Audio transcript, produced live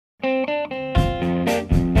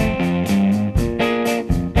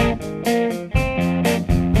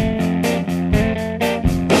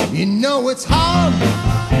know it's hard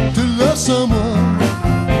to love someone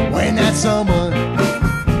when that someone,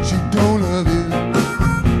 she don't love you.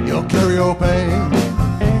 You'll carry your pain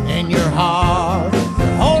in your heart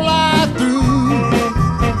your whole life through.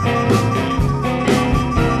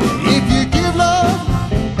 If you give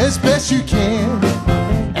love as best you can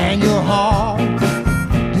and your heart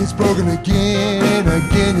gets broken again and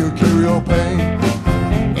again, you'll carry your pain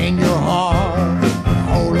in your heart your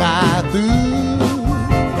whole life through.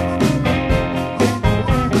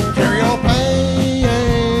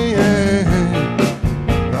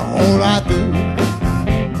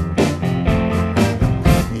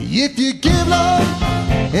 If you give love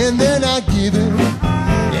and then I give it,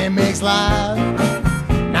 it makes life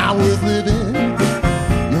not worth living.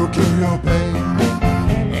 You'll carry your pain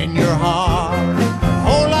in your heart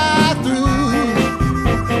whole life through.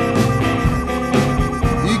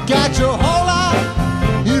 You got your whole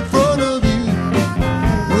life in front of you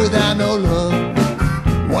without no love.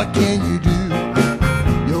 What can you do?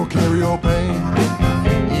 You'll carry your pain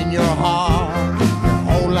in your heart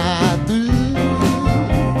your whole life through.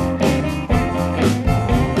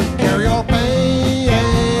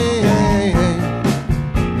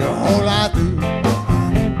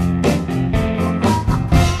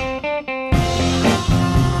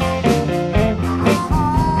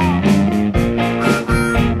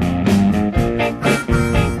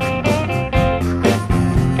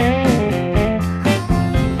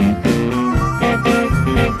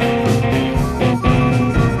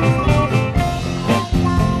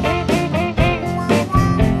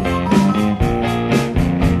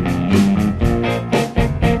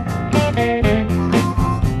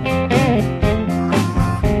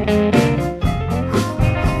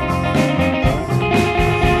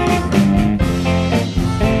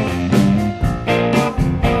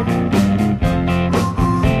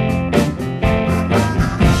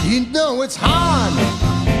 It's hard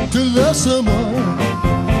to love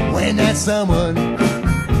someone when that someone,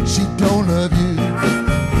 she don't love you.